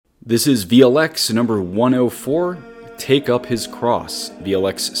This is VLX number 104, Take Up His Cross.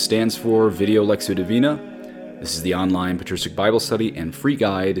 VLX stands for Video Lectio Divina. This is the online patristic Bible study and free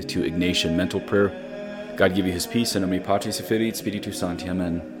guide to Ignatian mental prayer. God give you his peace, in nomine Patris et Filii et Spiritus Sancti.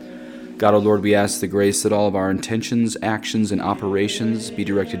 Amen. God, O Lord, we ask the grace that all of our intentions, actions, and operations be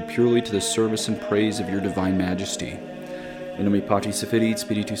directed purely to the service and praise of your divine majesty. In nomine Patris et Filii et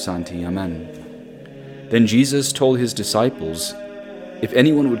Spiritus Sancti. Amen. Then Jesus told his disciples, "If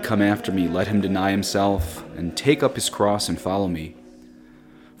anyone would come after me, let him deny himself and take up his cross and follow me.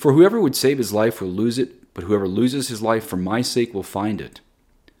 For whoever would save his life will lose it, but whoever loses his life for my sake will find it.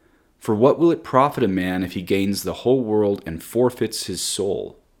 For what will it profit a man if he gains the whole world and forfeits his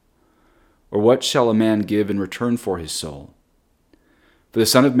soul? Or what shall a man give in return for his soul? For the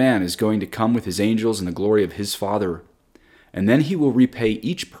Son of Man is going to come with his angels in the glory of his Father, and then he will repay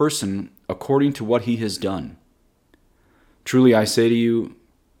each person according to what he has done. Truly I say to you,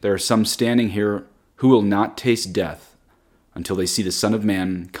 there are some standing here who will not taste death until they see the Son of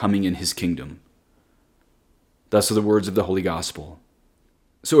Man coming in his kingdom." Thus are the words of the Holy Gospel.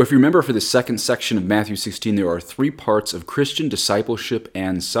 So if you remember, for the second section of Matthew 16, there are three parts of Christian discipleship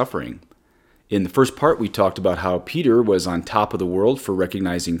and suffering. In the first part, we talked about how Peter was on top of the world for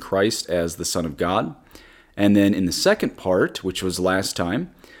recognizing Christ as the Son of God. And then in the second part, which was last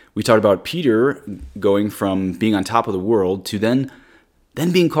time, we talked about Peter going from being on top of the world to then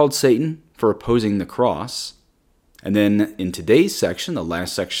being called Satan for opposing the cross. And then in today's section, the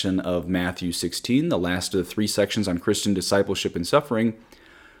last section of Matthew 16, the last of the three sections on Christian discipleship and suffering,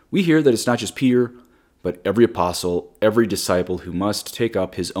 we hear that it's not just Peter, but every apostle, every disciple who must take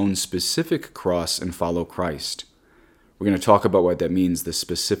up his own specific cross and follow Christ. We're going to talk about what that means, the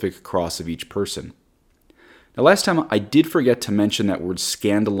specific cross of each person. Now, last time I did forget to mention that word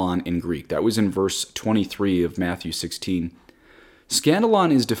scandalon in Greek. That was in verse 23 of Matthew 16.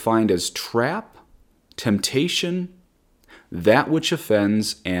 Scandalon is defined as trap, temptation, that which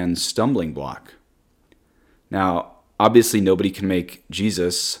offends, and stumbling block. Now, obviously nobody can make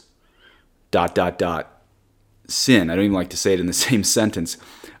Jesus ... sin. I don't even like to say it in the same sentence.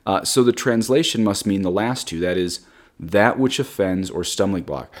 So the translation must mean the last two, that is, that which offends or stumbling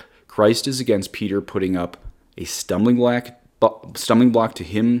block. Christ is against Peter putting up a stumbling block to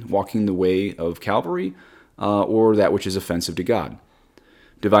him walking the way of Calvary, or that which is offensive to God.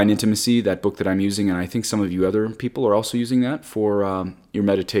 Divine Intimacy, that book that I'm using, and I think some of you other people are also using that for your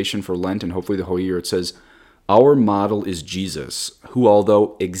meditation for Lent and hopefully the whole year. It says, "Our model is Jesus, who,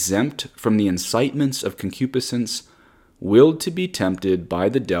 although exempt from the incitements of concupiscence, willed to be tempted by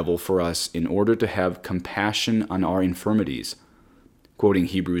the devil for us in order to have compassion on our infirmities," quoting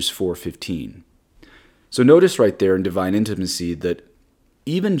Hebrews 4:15. So notice right there in Divine Intimacy that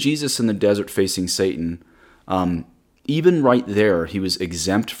even Jesus in the desert facing Satan, even right there, he was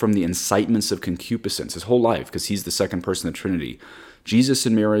exempt from the incitements of concupiscence his whole life, because he's the second person of the Trinity. Jesus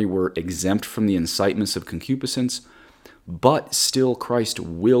and Mary were exempt from the incitements of concupiscence, but still Christ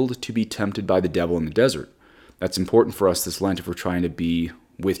willed to be tempted by the devil in the desert. That's important for us this Lent if we're trying to be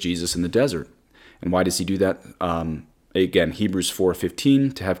with Jesus in the desert. And why does he do that? Again, Hebrews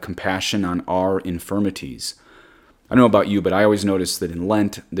 4:15, to have compassion on our infirmities. I don't know about you, but I always notice that in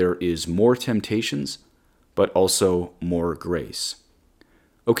Lent there is more temptations, but also more grace.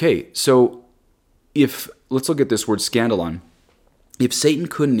 Okay, so let's look at this word scandalon. If Satan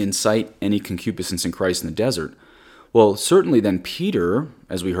couldn't incite any concupiscence in Christ in the desert, well, certainly then Peter,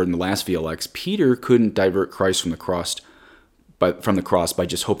 as we heard in the last VLX, Peter couldn't divert Christ from the cross by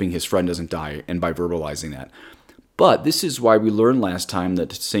just hoping his friend doesn't die and by verbalizing that. But this is why we learned last time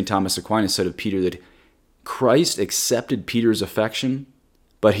that St. Thomas Aquinas said of Peter that Christ accepted Peter's affection,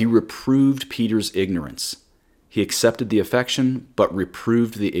 but he reproved Peter's ignorance. He accepted the affection, but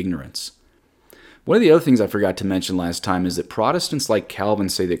reproved the ignorance. One of the other things I forgot to mention last time is that Protestants like Calvin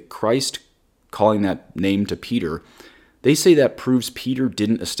say that Christ calling that name to Peter, they say that proves Peter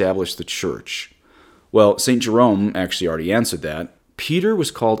didn't establish the church. Well, St. Jerome actually already answered that. Peter was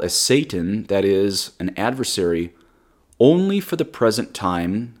called a Satan, that is, an adversary, only for the present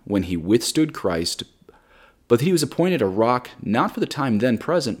time when he withstood Christ, but that he was appointed a rock not for the time then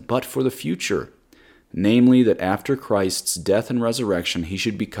present, but for the future, namely that after Christ's death and resurrection, he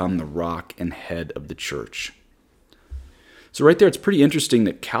should become the rock and head of the church. So right there, it's pretty interesting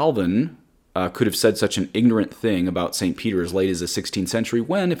that Calvin could have said such an ignorant thing about St. Peter as late as the 16th century,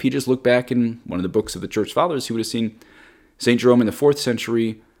 when if he just looked back in one of the books of the Church Fathers, he would have seen St. Jerome in the 4th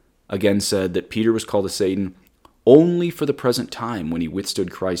century again said that Peter was called a Satan only for the present time when he withstood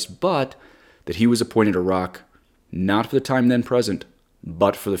Christ, but that he was appointed a rock not for the time then present,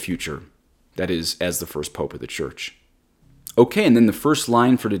 but for the future. That is, as the first pope of the church. Okay, and then the first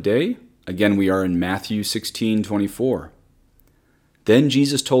line for today, again, we are in Matthew 16:24. Then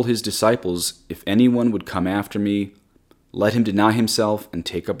Jesus told his disciples, "If anyone would come after me, let him deny himself and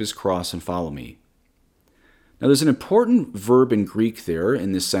take up his cross and follow me." Now, there's an important verb in Greek there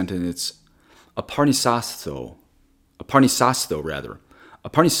in this sentence. It's aparnisasto. Aparnisasto, rather.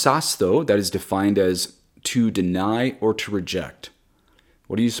 Aparnisasto, that is defined as to deny or to reject.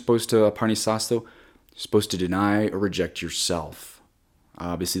 What are you supposed to aparnisasto? You're supposed to deny or reject yourself.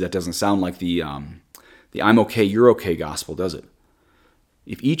 Obviously, that doesn't sound like the I'm okay, you're okay gospel, does it?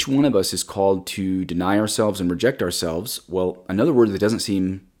 If each one of us is called to deny ourselves and reject ourselves, well, another word that doesn't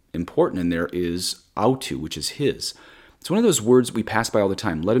seem important in there is autu, which is his. It's one of those words we pass by all the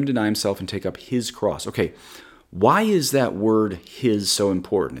time. Let him deny himself and take up his cross. Okay, why is that word his so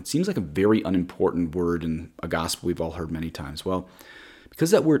important? It seems like a very unimportant word in a gospel we've all heard many times. Well,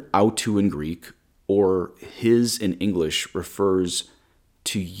 because that word autu in Greek or his in English refers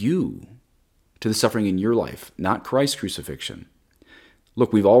to you, to the suffering in your life, not Christ's crucifixion.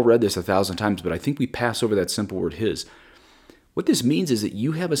 Look, we've all read this 1,000 times, but I think we pass over that simple word his. What this means is that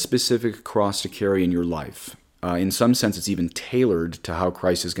you have a specific cross to carry in your life. In some sense, it's even tailored to how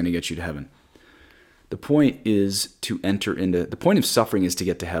Christ is going to get you to heaven. The point of suffering is to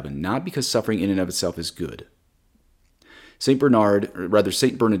get to heaven, not because suffering in and of itself is good. Saint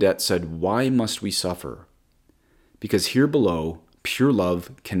Bernadette said, "Why must we suffer? Because here below, pure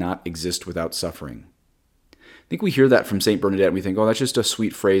love cannot exist without suffering." I think we hear that from Saint Bernadette and we think, oh, that's just a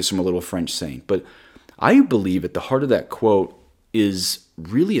sweet phrase from a little French saint. But I believe at the heart of that quote is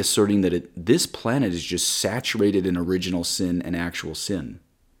really asserting that this planet is just saturated in original sin and actual sin.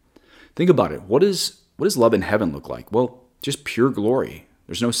 Think about it. What does love in heaven look like? Well, just pure glory.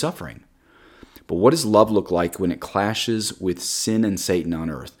 There's no suffering. But what does love look like when it clashes with sin and Satan on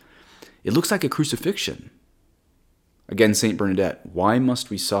earth? It looks like a crucifixion. Again, Saint Bernadette, why must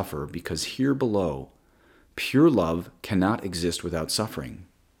we suffer? Because here below, pure love cannot exist without suffering.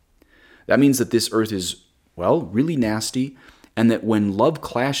 That means that this earth is, well, really nasty, and that when love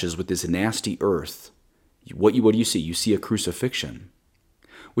clashes with this nasty earth, what do you see? You see a crucifixion.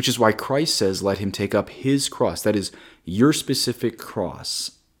 Which is why Christ says, let him take up his cross. That is your specific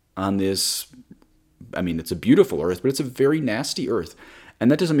cross on this, it's a beautiful earth, but it's a very nasty earth. And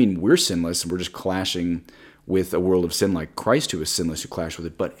that doesn't mean we're sinless and we're just clashing with a world of sin like Christ, who is sinless, who clashed with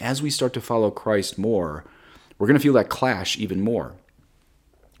it. But as we start to follow Christ more, we're going to feel that clash even more.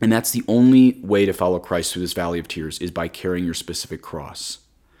 And that's the only way to follow Christ through this valley of tears, is by carrying your specific cross.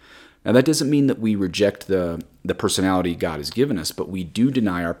 Now, that doesn't mean that we reject the personality God has given us, but we do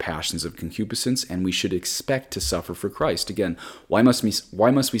deny our passions of concupiscence, and we should expect to suffer for Christ. Again, why must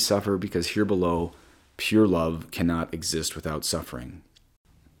we suffer? Because here below, pure love cannot exist without suffering.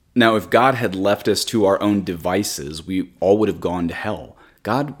 Now, if God had left us to our own devices, we all would have gone to hell.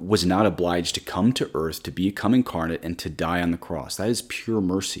 God was not obliged to come to earth to become incarnate and to die on the cross. That is pure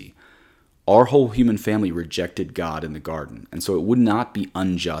mercy. Our whole human family rejected God in the garden, and so it would not be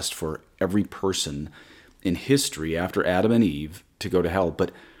unjust for every person in history after Adam and Eve to go to hell.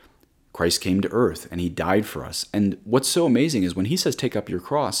 But Christ came to earth, and he died for us. And what's so amazing is when he says, take up your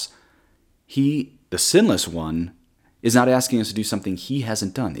cross, he, the sinless one, is not asking us to do something he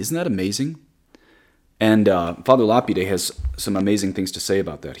hasn't done. Isn't that amazing? And Father Lapide has some amazing things to say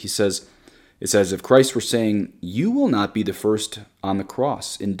about that. It says, if Christ were saying, you will not be the first on the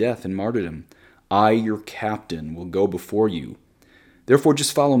cross in death and martyrdom. I, your captain, will go before you. Therefore,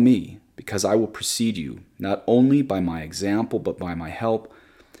 just follow me, because I will precede you, not only by my example, but by my help.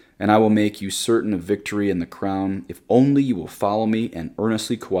 And I will make you certain of victory and the crown, if only you will follow me and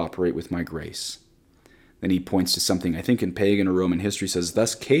earnestly cooperate with my grace. Then he points to something, I think in pagan or Roman history, says,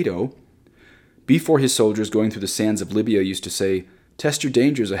 thus Cato, before his soldiers going through the sands of Libya, used to say, test your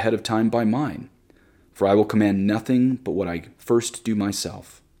dangers ahead of time by mine, for I will command nothing but what I first do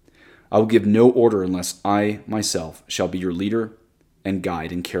myself. I will give no order unless I myself shall be your leader and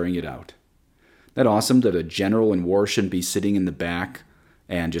guide in carrying it out. Isn't that awesome that a general in war shouldn't be sitting in the back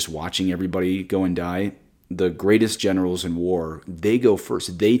and just watching everybody go and die? The greatest generals in war, they go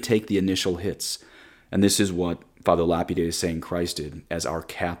first. They take the initial hits. And this is what Father Lapide is saying Christ did as our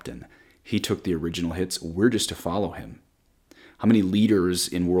captain. He took the original hits. We're just to follow him. How many leaders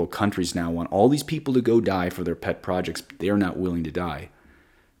in world countries now want all these people to go die for their pet projects, but they are not willing to die?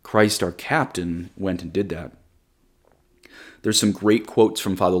 Christ, our captain, went and did that. There's some great quotes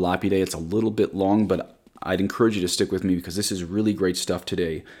from Father Lapide. It's a little bit long, but I'd encourage you to stick with me because this is really great stuff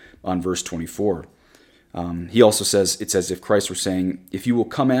today on verse 24. He also says, it's as if Christ were saying, if you will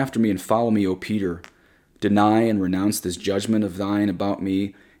come after me and follow me, O Peter, deny and renounce this judgment of thine about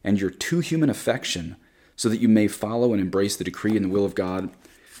me and your too human affection, so that you may follow and embrace the decree and the will of God,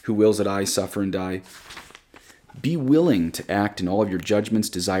 who wills that I suffer and die. Be willing to act in all of your judgments,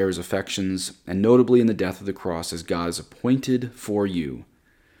 desires, affections, and notably in the death of the cross as God has appointed for you,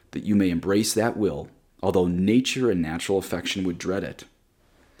 that you may embrace that will, although nature and natural affection would dread it.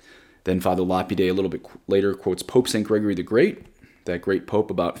 Then Father Lapide a little bit later quotes Pope St. Gregory the Great, that great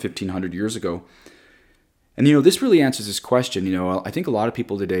pope about 1,500 years ago. And, this really answers this question. I think a lot of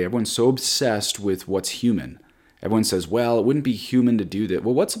people today, everyone's so obsessed with what's human. Everyone says, well, it wouldn't be human to do that.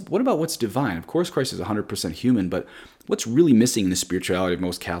 Well, what about what's divine? Of course, Christ is 100% human, but what's really missing in the spirituality of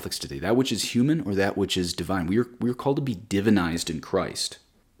most Catholics today? That which is human or that which is divine? We are called to be divinized in Christ.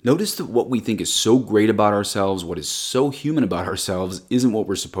 Notice that what we think is so great about ourselves, what is so human about ourselves, isn't what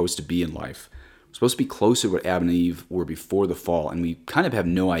we're supposed to be in life. We're supposed to be closer to what Adam and Eve were before the fall, and we kind of have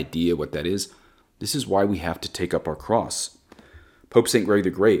no idea what that is. This is why we have to take up our cross. Pope St. Gregory the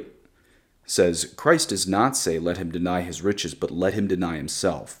Great says, Christ does not say, let him deny his riches, but let him deny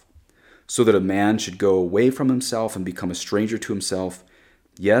himself, so that a man should go away from himself and become a stranger to himself.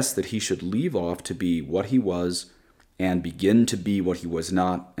 Yes, that he should leave off to be what he was and begin to be what he was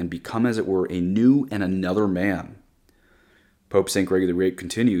not, and become, as it were, a new and another man. Pope St. Gregory the Great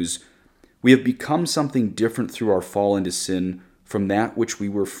continues, we have become something different through our fall into sin from that which we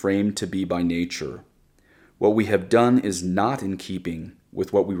were framed to be by nature. What we have done is not in keeping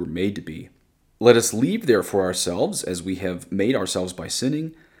with what we were made to be. Let us leave therefore ourselves as we have made ourselves by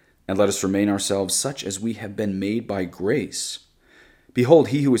sinning, and let us remain ourselves such as we have been made by grace. Behold,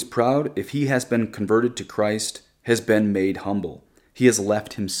 he who is proud, if he has been converted to Christ, has been made humble. He has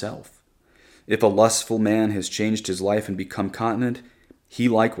left himself. If a lustful man has changed his life and become continent, he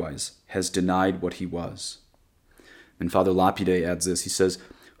likewise has denied what he was. And Father Lapide adds this, he says,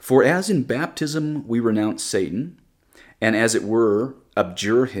 for as in baptism we renounce Satan, and as it were,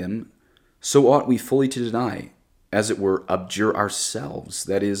 abjure him, so ought we fully to deny, as it were, abjure ourselves,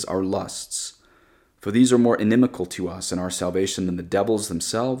 that is, our lusts. For these are more inimical to us and our salvation than the devils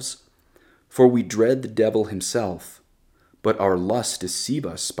themselves. For we dread the devil himself, but our lusts deceive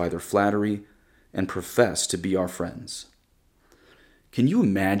us by their flattery and profess to be our friends. Can you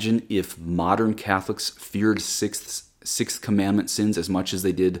imagine if modern Catholics feared sixth commandment sins as much as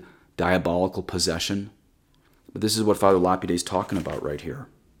they did diabolical possession? But this is what Father Lapide is talking about right here.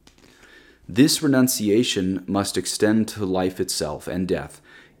 This renunciation must extend to life itself and death,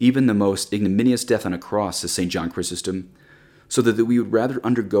 even the most ignominious death on a cross, says St. John Chrysostom, so that we would rather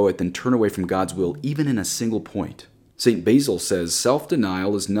undergo it than turn away from God's will, even in a single point. St. Basil says,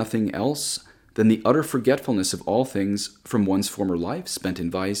 self-denial is nothing else than the utter forgetfulness of all things from one's former life spent in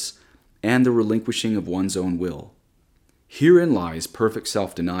vice, and the relinquishing of one's own will. Herein lies perfect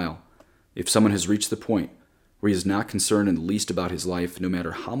self-denial. If someone has reached the point where he is not concerned in the least about his life, no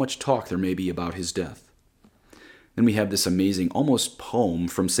matter how much talk there may be about his death. Then we have this amazing, almost poem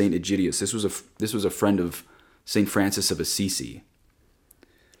from St. Egidius. This was a friend of St. Francis of Assisi.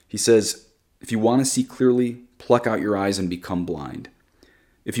 He says, if you want to see clearly, pluck out your eyes and become blind.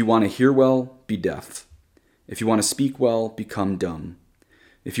 If you want to hear well, be deaf. If you want to speak well, become dumb.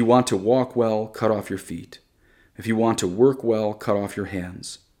 If you want to walk well, cut off your feet. If you want to work well, cut off your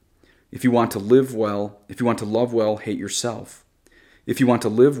hands. If you want to live well, if you want to love well, hate yourself. If you want to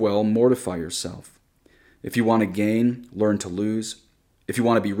live well, mortify yourself. If you want to gain, learn to lose. If you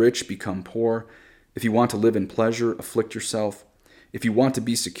want to be rich, become poor. If you want to live in pleasure, afflict yourself. If you want to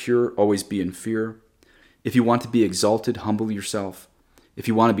be secure, always be in fear. If you want to be exalted, humble yourself. If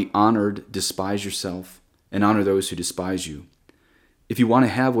you want to be honored, despise yourself, and honor those who despise you. If you want to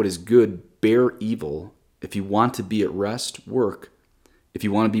have what is good, bear evil. If you want to be at rest, work. If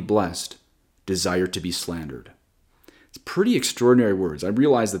you want to be blessed, desire to be slandered. It's pretty extraordinary words. I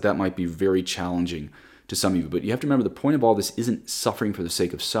realize that might be very challenging to some of you, but you have to remember the point of all this isn't suffering for the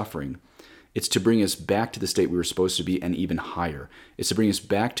sake of suffering. It's to bring us back to the state we were supposed to be and even higher. It's to bring us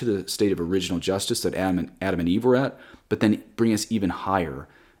back to the state of original justice that Adam and Eve were at, but then bring us even higher.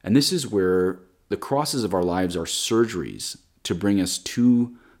 And this is where the crosses of our lives are surgeries to bring us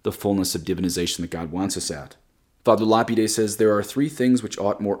to the fullness of divinization that God wants us at. Father Lapide says, there are three things which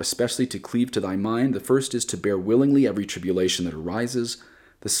ought more especially to cleave to thy mind. The first is to bear willingly every tribulation that arises.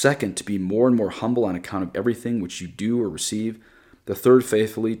 The second, to be more and more humble on account of everything which you do or receive. The third,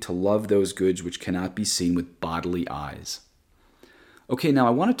 faithfully, to love those goods which cannot be seen with bodily eyes. Okay, now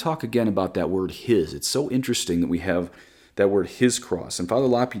I want to talk again about that word his. It's so interesting that we have that word his cross. And Father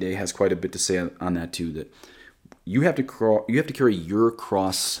Lapide has quite a bit to say on that too, that you have to carry your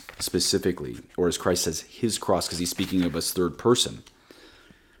cross specifically, or as Christ says, his cross, because he's speaking of us third person.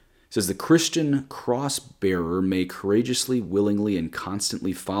 He says, the Christian cross bearer may courageously, willingly, and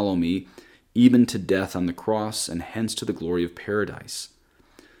constantly follow me even to death on the cross, and hence to the glory of paradise.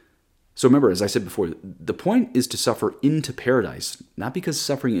 So remember, as I said before, the point is to suffer into paradise, not because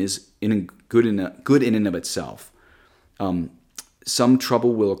suffering is good in and of itself. Some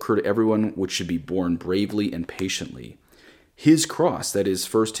trouble will occur to everyone, which should be borne bravely and patiently. His cross, that is,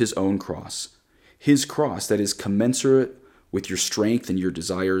 first his own cross. His cross, that is, commensurate with your strength and your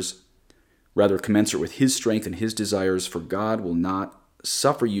desires, rather commensurate with his strength and his desires, for God will not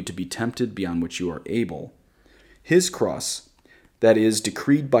suffer you to be tempted beyond which you are able. His cross, that is,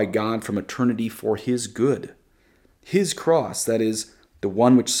 decreed by God from eternity for his good. His cross, that is, the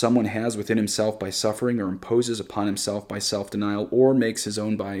one which someone has within himself by suffering or imposes upon himself by self-denial or makes his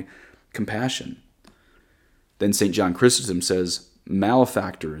own by compassion. Then St. John Chrysostom says,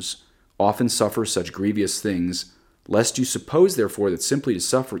 malefactors often suffer such grievous things, lest you suppose, therefore, that simply to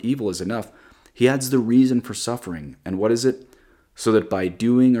suffer evil is enough. He adds the reason for suffering. And what is it? So that by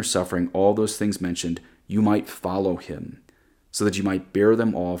doing or suffering all those things mentioned, you might follow him, so that you might bear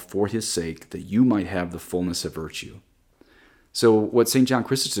them all for his sake, that you might have the fullness of virtue. So what St. John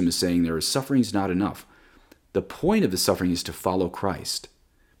Chrysostom is saying there is suffering is not enough. The point of the suffering is to follow Christ.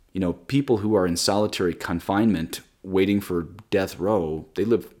 People who are in solitary confinement waiting for death row, they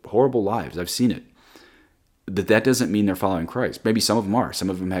live horrible lives. I've seen it. That doesn't mean they're following Christ. Maybe some of them are. Some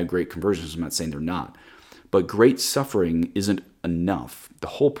of them had great conversions. I'm not saying they're not. But great suffering isn't enough. The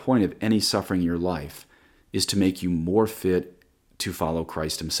whole point of any suffering in your life is to make you more fit to follow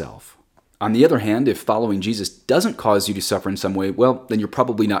Christ himself. On the other hand, if following Jesus doesn't cause you to suffer in some way, well, then you're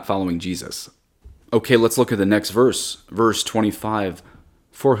probably not following Jesus. Okay, let's look at the next verse. Verse 25.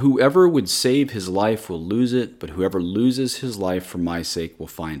 For whoever would save his life will lose it, but whoever loses his life for my sake will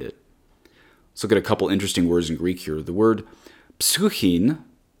find it. Let's look at a couple interesting words in Greek here. The word psuchin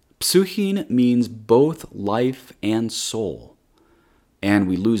means both life and soul. And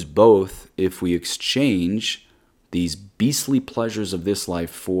we lose both if we exchange these beastly pleasures of this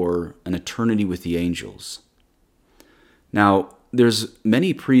life for an eternity with the angels. Now, there's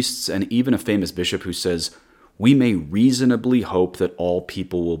many priests and even a famous bishop who says, we may reasonably hope that all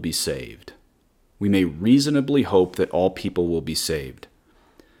people will be saved. We may reasonably hope that all people will be saved.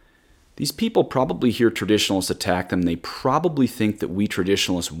 These people probably hear traditionalists attack them. They probably think that we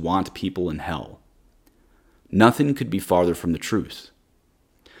traditionalists want people in hell. Nothing could be farther from the truth.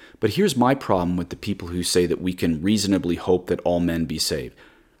 But here's my problem with the people who say that we can reasonably hope that all men be saved.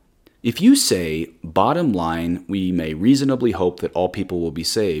 If you say, bottom line, we may reasonably hope that all people will be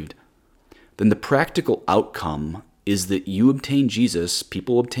saved, then the practical outcome is that you obtain Jesus,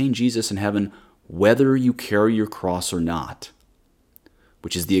 people obtain Jesus in heaven, whether you carry your cross or not,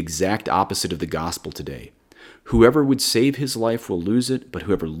 which is the exact opposite of the gospel today. Whoever would save his life will lose it, but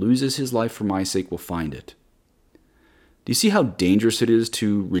whoever loses his life for my sake will find it. Do you see how dangerous it is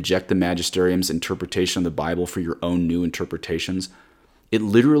to reject the magisterium's interpretation of the Bible for your own new interpretations? It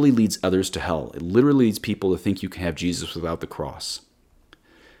literally leads others to hell. It literally leads people to think you can have Jesus without the cross.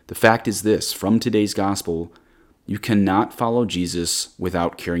 The fact is this, from today's gospel, you cannot follow Jesus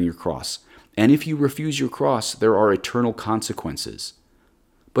without carrying your cross. And if you refuse your cross, there are eternal consequences.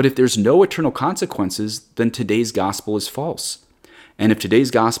 But if there's no eternal consequences, then today's gospel is false. And if today's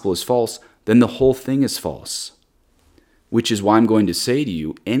gospel is false, then the whole thing is false. Which is why I'm going to say to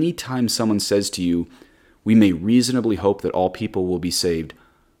you, anytime someone says to you, we may reasonably hope that all people will be saved,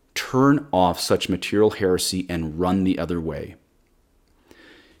 turn off such material heresy and run the other way.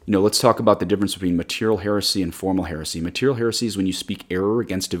 Let's talk about the difference between material heresy and formal heresy. Material heresy is when you speak error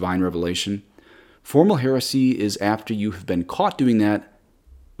against divine revelation. Formal heresy is after you have been caught doing that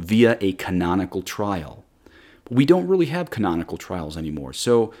via a canonical trial. But we don't really have canonical trials anymore,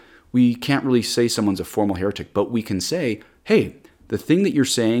 so we can't really say someone's a formal heretic, but we can say, hey, the thing that you're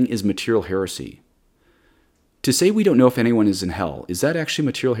saying is material heresy. To say we don't know if anyone is in hell, is that actually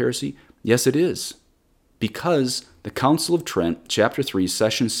material heresy? Yes, it is. Because the Council of Trent, chapter 3,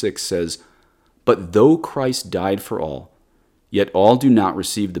 session 6 says, but though Christ died for all, yet all do not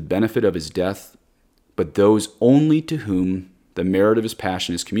receive the benefit of his death, but those only to whom the merit of his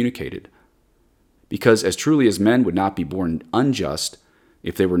passion is communicated. Because as truly as men would not be born unjust,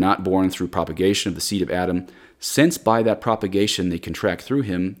 if they were not born through propagation of the seed of Adam, since by that propagation they contract through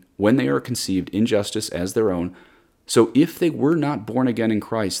him, when they are conceived injustice as their own, so if they were not born again in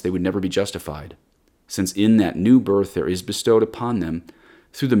Christ, they would never be justified, since in that new birth there is bestowed upon them,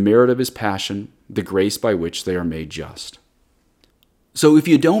 through the merit of his passion, the grace by which they are made just. So if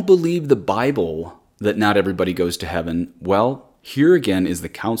you don't believe the Bible that not everybody goes to heaven, well, here again is the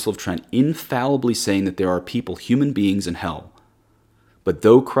Council of Trent infallibly saying that there are people, human beings, in hell. But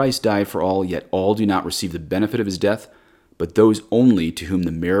though Christ died for all, yet all do not receive the benefit of his death, but those only to whom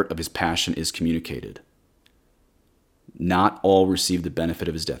the merit of his passion is communicated. Not all receive the benefit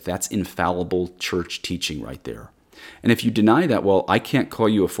of his death. That's infallible church teaching right there. And if you deny that, well, I can't call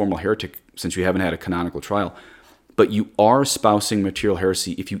you a formal heretic since you haven't had a canonical trial, but you are espousing material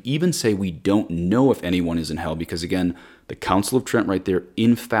heresy if you even say we don't know if anyone is in hell, because again, the Council of Trent right there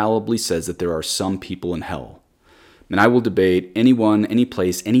infallibly says that there are some people in hell. And I will debate anyone, any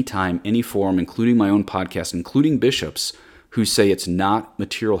place, any time, any forum, including my own podcast, including bishops, who say it's not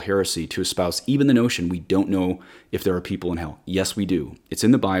material heresy to espouse even the notion we don't know if there are people in hell. Yes, we do. It's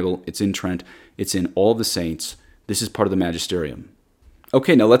in the Bible. It's in Trent. It's in all the saints. This is part of the magisterium.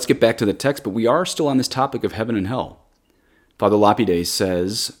 Okay, now let's get back to the text, but we are still on this topic of heaven and hell. Father Lapide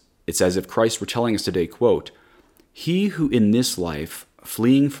says, it's as if Christ were telling us today, quote, "He who in this life,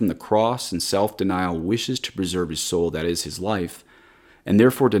 fleeing from the cross and self-denial, wishes to preserve his soul, that is, his life, and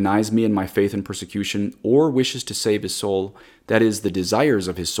therefore denies me in my faith and persecution, or wishes to save his soul, that is, the desires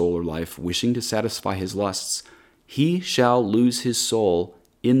of his soul or life, wishing to satisfy his lusts, he shall lose his soul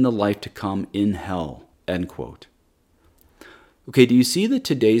in the life to come in hell." End quote. Okay, do you see that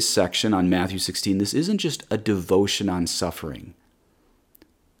today's section on Matthew 16, this isn't just a devotion on suffering.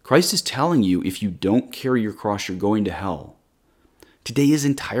 Christ is telling you if you don't carry your cross, you're going to hell. Today is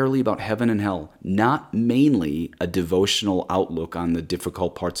entirely about heaven and hell, not mainly a devotional outlook on the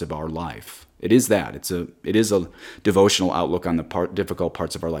difficult parts of our life. It is that. It is a devotional outlook on the difficult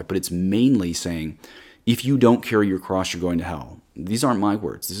parts of our life, but it's mainly saying, if you don't carry your cross, you're going to hell. These aren't my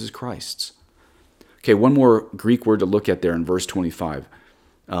words. This is Christ's. Okay, one more Greek word to look at there in verse 25.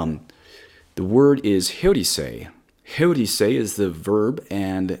 The word is heurisse. Heurisse is the verb,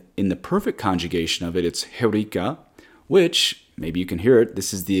 and in the perfect conjugation of it, it's heureka, which, maybe you can hear it,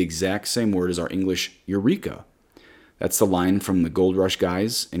 this is the exact same word as our English eureka. That's the line from the gold rush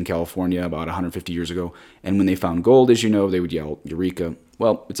guys in California about 150 years ago. And when they found gold, as you know, they would yell, eureka.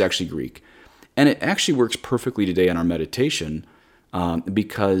 Well, it's actually Greek. And it actually works perfectly today in our meditation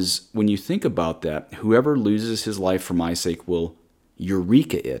because when you think about that, whoever loses his life for my sake will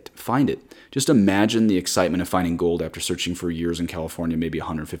eureka it, find it. Just imagine the excitement of finding gold after searching for years in California, maybe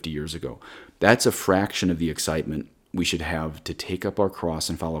 150 years ago. That's a fraction of the excitement we should have to take up our cross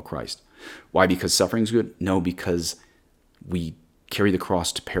and follow Christ. Why? Because suffering's good? No, because we carry the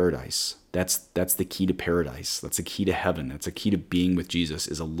cross to paradise. That's the key to paradise. That's the key to heaven. That's the key to being with Jesus,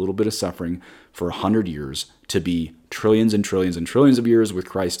 is a little bit of suffering for 100 years to be trillions and trillions and trillions of years with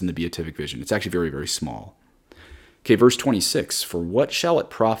Christ in the beatific vision. It's actually very, very small. Okay, verse 26, "For what shall it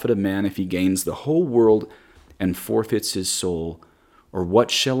profit a man if he gains the whole world and forfeits his soul? Or what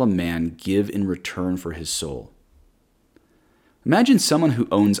shall a man give in return for his soul?" Imagine someone who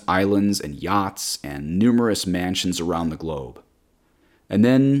owns islands and yachts and numerous mansions around the globe. And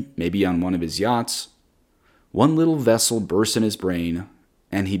then, maybe on one of his yachts, one little vessel bursts in his brain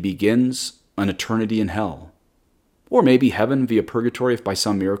and he begins an eternity in hell. Or maybe heaven via purgatory if by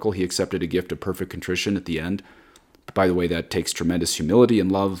some miracle he accepted a gift of perfect contrition at the end. But by the way, that takes tremendous humility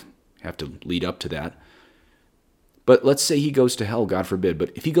and love. You have to lead up to that. But let's say he goes to hell, God forbid.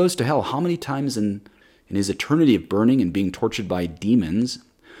 But if he goes to hell, how many times in his eternity of burning and being tortured by demons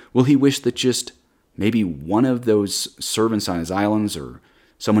will he wish that just maybe one of those servants on his islands or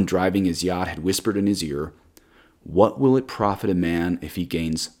someone driving his yacht had whispered in his ear, "What will it profit a man if he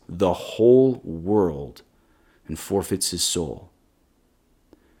gains the whole world and forfeits his soul?"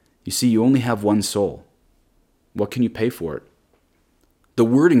 You see, you only have one soul. What can you pay for it? The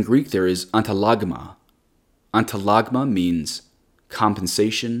word in Greek there is antalagma. Antalagma means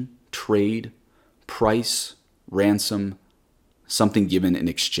compensation, trade, price, ransom, something given in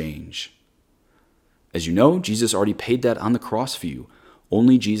exchange. As you know, Jesus already paid that on the cross for you.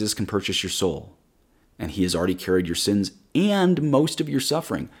 Only Jesus can purchase your soul. And he has already carried your sins and most of your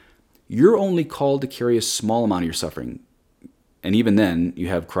suffering. You're only called to carry a small amount of your suffering. And even then, you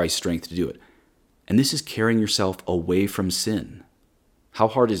have Christ's strength to do it. And this is carrying yourself away from sin. How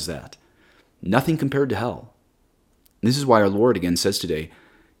hard is that? Nothing compared to hell. And this is why our Lord again says today,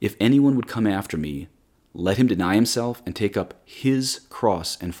 "If anyone would come after me, let him deny himself and take up his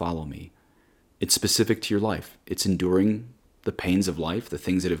cross and follow me." It's specific to your life. It's enduring the pains of life, the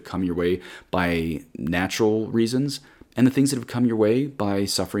things that have come your way by natural reasons, and the things that have come your way by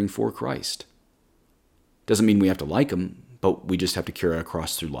suffering for Christ. Doesn't mean we have to like him, but we just have to carry our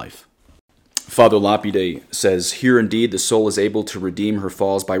cross through life. Father Lapide says, "Here indeed the soul is able to redeem her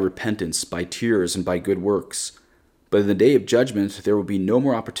falls by repentance, by tears, and by good works. But in the day of judgment there will be no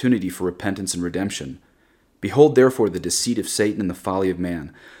more opportunity for repentance and redemption. Behold therefore the deceit of Satan and the folly of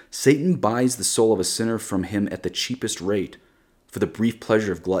man. Satan buys the soul of a sinner from him at the cheapest rate, for the brief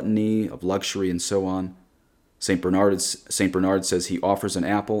pleasure of gluttony, of luxury, and so on. St. Bernard says he offers an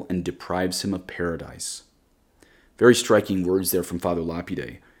apple and deprives him of paradise. Very striking words there from Father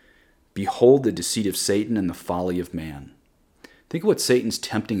Lapide. Behold the deceit of Satan and the folly of man. Think of what Satan's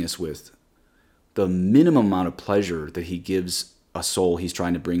tempting us with. The minimum amount of pleasure that he gives a soul he's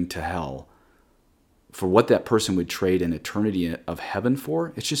trying to bring to hell, for what that person would trade an eternity of heaven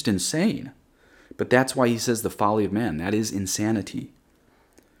for, it's just insane. But that's why he says the folly of man. That is insanity.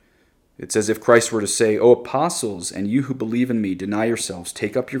 It's as if Christ were to say, O apostles, and you who believe in me, deny yourselves,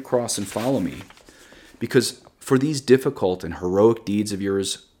 take up your cross and follow me. Because for these difficult and heroic deeds of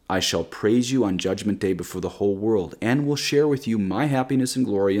yours, I shall praise you on judgment day before the whole world, and will share with you my happiness and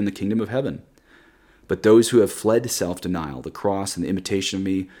glory in the kingdom of heaven. But those who have fled self-denial, the cross, and the imitation of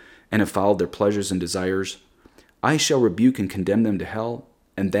me, and have followed their pleasures and desires, I shall rebuke and condemn them to hell,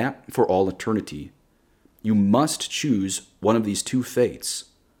 and that for all eternity. You must choose one of these two fates.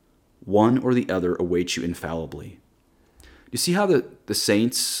 One or the other awaits you infallibly. You see how the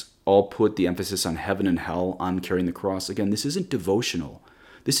saints all put the emphasis on heaven and hell on carrying the cross? Again, this isn't devotional.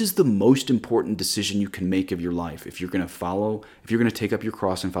 This is the most important decision you can make of your life, if you're going to take up your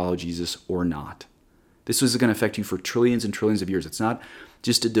cross and follow Jesus or not. This is going to affect you for trillions and trillions of years. It's not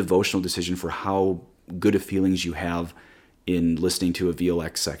just a devotional decision for how good of feelings you have in listening to a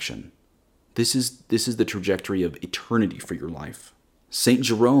VLX section. This is the trajectory of eternity for your life. St.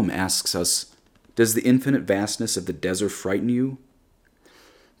 Jerome asks us, does the infinite vastness of the desert frighten you?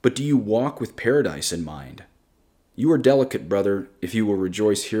 But do you walk with paradise in mind? You are delicate, brother, if you will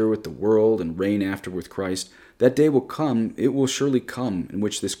rejoice here with the world and reign after with Christ. That day will come, it will surely come, in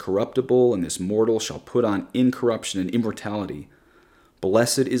which this corruptible and this mortal shall put on incorruption and immortality.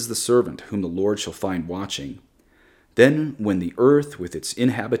 Blessed is the servant whom the Lord shall find watching. Then, when the earth with its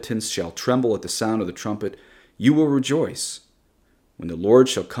inhabitants shall tremble at the sound of the trumpet, you will rejoice. When the Lord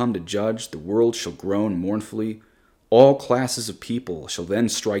shall come to judge, the world shall groan mournfully. All classes of people shall then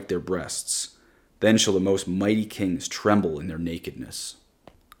strike their breasts. Then shall the most mighty kings tremble in their nakedness.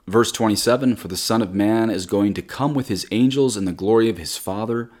 Verse 27, for the Son of Man is going to come with his angels in the glory of his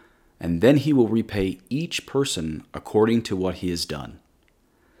Father, and then he will repay each person according to what he has done.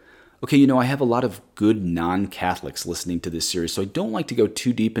 Okay, I have a lot of good non-Catholics listening to this series, so I don't like to go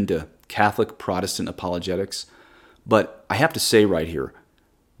too deep into Catholic Protestant apologetics, but I have to say right here,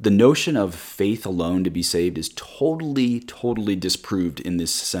 the notion of faith alone to be saved is totally disproved in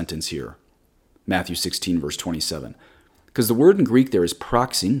this sentence here. Matthew 16, verse 27. Because the word in Greek there is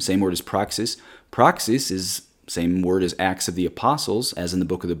praxin, same word as praxis. Praxis is same word as Acts of the Apostles, as in the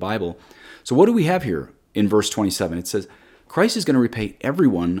book of the Bible. So what do we have here in verse 27? It says, Christ is going to repay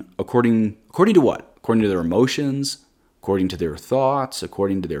everyone according to what? According to their emotions, according to their thoughts,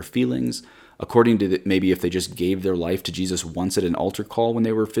 according to their feelings, according to maybe if they just gave their life to Jesus once at an altar call when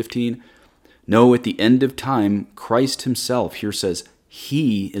they were 15. No, at the end of time, Christ himself here says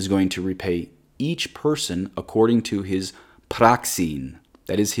he is going to repay each person according to his praxin,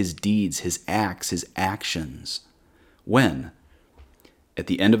 that is his deeds, his acts, his actions. When? At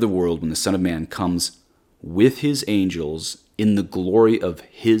the end of the world, when the Son of Man comes with his angels in the glory of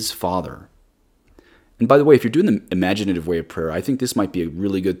his Father. And by the way, if you're doing the imaginative way of prayer, I think this might be a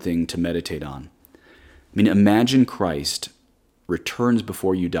really good thing to meditate on. I mean, imagine Christ returns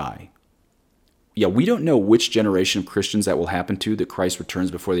before you die. Yeah, we don't know which generation of Christians that will happen to, that Christ returns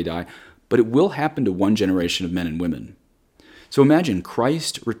before they die, but it will happen to one generation of men and women. So imagine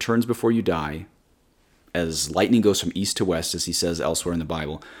Christ returns before you die, as lightning goes from east to west, as he says elsewhere in the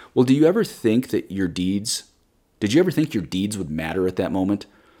Bible. Well, did you ever think your deeds would matter at that moment?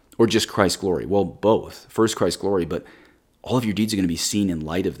 Or just Christ's glory? Well, both. First Christ's glory, but all of your deeds are going to be seen in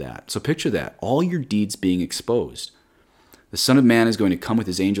light of that. So picture that, all your deeds being exposed. The Son of Man is going to come with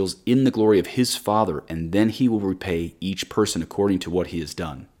his angels in the glory of his Father, and then he will repay each person according to what he has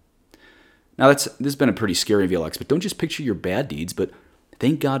done. Now, this has been a pretty scary VLX, but don't just picture your bad deeds, but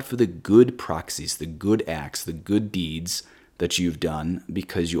thank God for the good praxis, the good acts, the good deeds that you've done,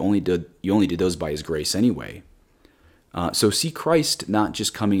 because you only did those by his grace anyway. So see Christ not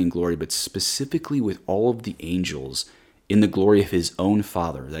just coming in glory, but specifically with all of the angels in the glory of his own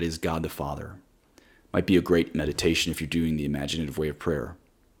Father, that is God the Father. Might be a great meditation if you're doing the imaginative way of prayer.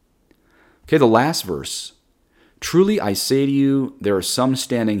 Okay, the last verse. Truly I say to you, there are some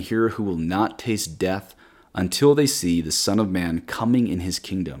standing here who will not taste death until they see the Son of Man coming in his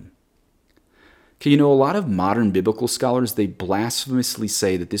kingdom. Okay, a lot of modern biblical scholars, they blasphemously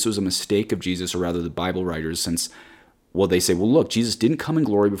say that this was a mistake of Jesus, or rather the Bible writers, since, they say, look, Jesus didn't come in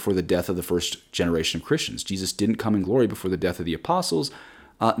glory before the death of the first generation of Christians. Jesus didn't come in glory before the death of the apostles.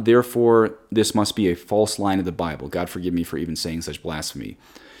 Therefore, this must be a false line of the Bible. God forgive me for even saying such blasphemy.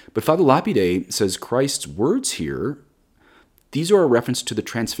 But Father Lapide says Christ's words here, these are a reference to the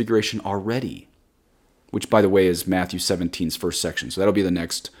transfiguration already, which, by the way, is Matthew 17's first section. So that'll be the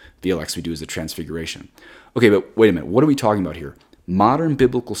next VLX we do, is the transfiguration. Okay, but wait a minute. What are we talking about here? Modern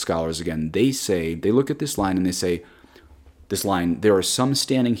biblical scholars, again, they look at this line and they say, there are some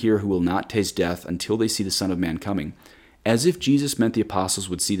standing here who will not taste death until they see the Son of Man coming, as if Jesus meant the apostles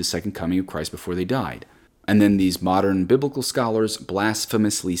would see the second coming of Christ before they died. And then these modern biblical scholars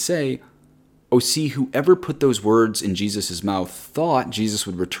blasphemously say, oh, see, whoever put those words in Jesus' mouth thought Jesus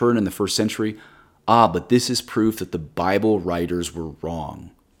would return in the first century. Ah, but this is proof that the Bible writers were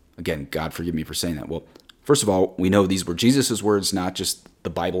wrong. Again, God forgive me for saying that. Well, first of all, we know these were Jesus' words, not just the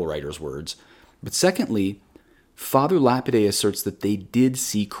Bible writers' words. But secondly, Father Lapide asserts that they did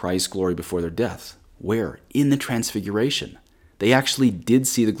see Christ's glory before their death. Where? In the Transfiguration. They actually did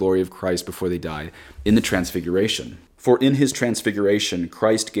see the glory of Christ before they died in the Transfiguration. For in his Transfiguration,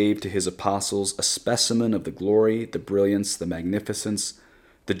 Christ gave to his apostles a specimen of the glory, the brilliance, the magnificence,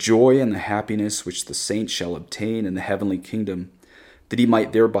 the joy and the happiness which the saints shall obtain in the heavenly kingdom, that he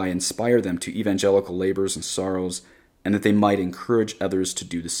might thereby inspire them to evangelical labors and sorrows, and that they might encourage others to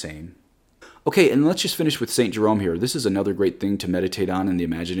do the same. Okay, and let's just finish with St. Jerome here. This is another great thing to meditate on in the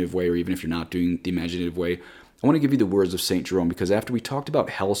imaginative way, or even if you're not doing the imaginative way. I want to give you the words of St. Jerome, because after we talked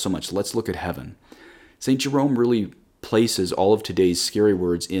about hell so much, let's look at heaven. St. Jerome really places all of today's scary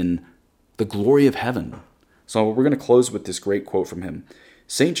words in the glory of heaven. So we're going to close with this great quote from him.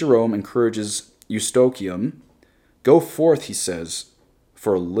 St. Jerome encourages Eustochium, "Go forth," he says,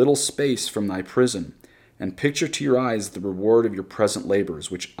 "for a little space from thy prison, and picture to your eyes the reward of your present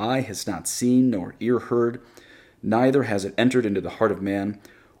labors, which eye has not seen, nor ear heard, neither has it entered into the heart of man.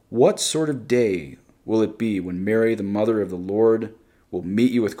 What sort of day will it be when Mary, the mother of the Lord, will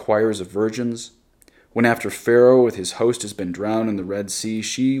meet you with choirs of virgins? When after Pharaoh with his host has been drowned in the Red Sea,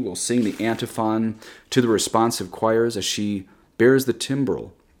 she will sing the antiphon to the responsive choirs as she bears the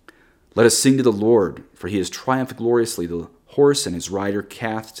timbrel. Let us sing to the Lord, for he has triumphed gloriously, the horse and his rider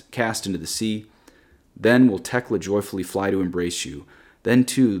cast into the sea. Then will Tekla joyfully fly to embrace you. Then,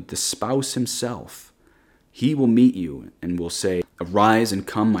 too, the spouse himself. He will meet you and will say, Arise and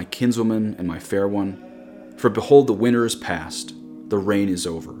come, my kinswoman and my fair one. For behold, the winter is past, the rain is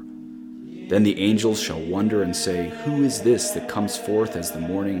over. Then the angels shall wonder and say, Who is this that comes forth as the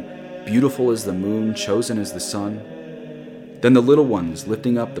morning, beautiful as the moon, chosen as the sun? Then the little ones,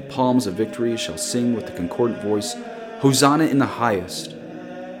 lifting up the palms of victory, shall sing with the concordant voice, Hosanna in the highest.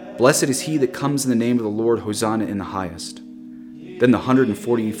 Blessed is he that comes in the name of the Lord, Hosanna in the highest. Then the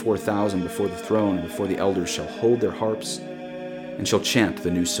 144,000 before the throne and before the elders shall hold their harps and shall chant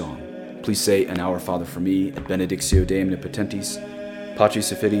the new song. Please say an Our Father for me, et benedictio Dei omnipotentis,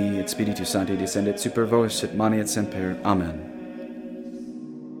 Patris et Filii et Spiritus Sancti descendet super vos et manet semper. Amen.